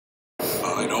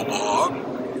Behind Omaha.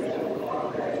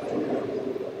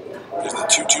 Here's the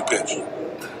 2-2 pitch.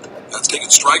 That's taking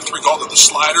strike three, called to the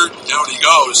slider. Down he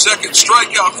goes. Second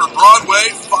strikeout for Broadway.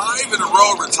 5 in a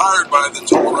row retired by the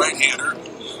tall right-hander.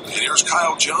 And here's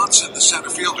Kyle Johnson, the center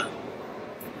fielder.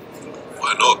 Well,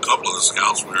 I know a couple of the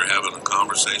scouts, we were having a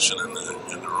conversation in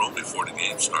the room before the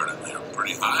game started. They were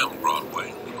pretty high on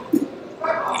Broadway.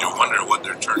 You're wondering what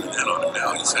they're turning in on him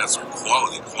now. He's had some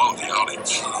quality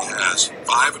outings. He has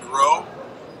 5 in a row.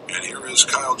 And here is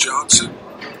Kyle Johnson.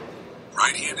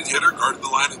 Right-handed hitter, guarding the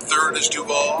line at third is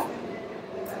Duvall.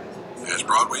 As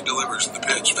Broadway delivers the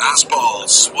pitch. Fastball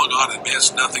swung on and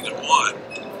missed. 0-1.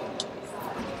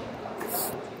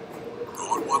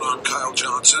 0-1 on Kyle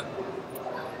Johnson.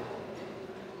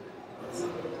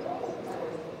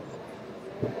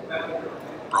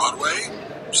 Broadway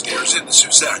steers into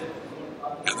Suzette.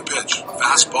 And the pitch.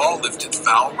 Fastball lifted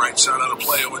foul, right side out of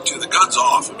play. 0-2. The gun's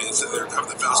off. I mean, they're having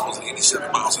the fastballs at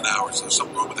 87 miles an hour. So there's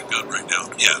something wrong with the gun right now.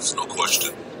 Yes, no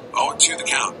question. 0-2 the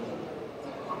count.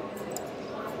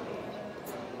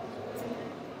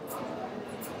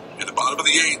 In the bottom of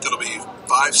the 8th, it'll be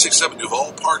 5, 6, 7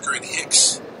 Duvall, Parker, and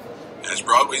Hicks. As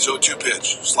Broadway's 0-2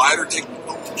 pitch. Slider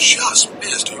just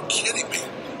missed. Are you kidding me?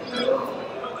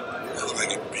 That looked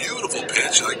like a beautiful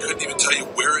pitch. I couldn't even tell you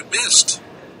where it missed.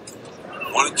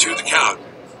 1-2 the count.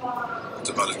 That's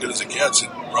about as good as it gets. And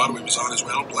Broadway was on his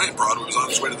way. I don't blame Broadway. Was on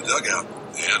his way to the dugout.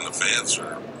 And the fans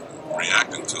are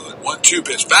reacting to it. 1-2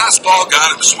 pitch. Fastball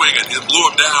got him swinging. It blew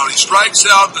him down. He strikes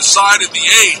out the side in the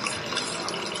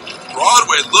 8th.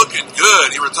 Broadway looking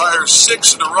good. He retires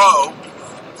 6 in a row.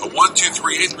 A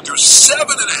 1-2-3-8 through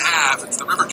 7.5. It's the River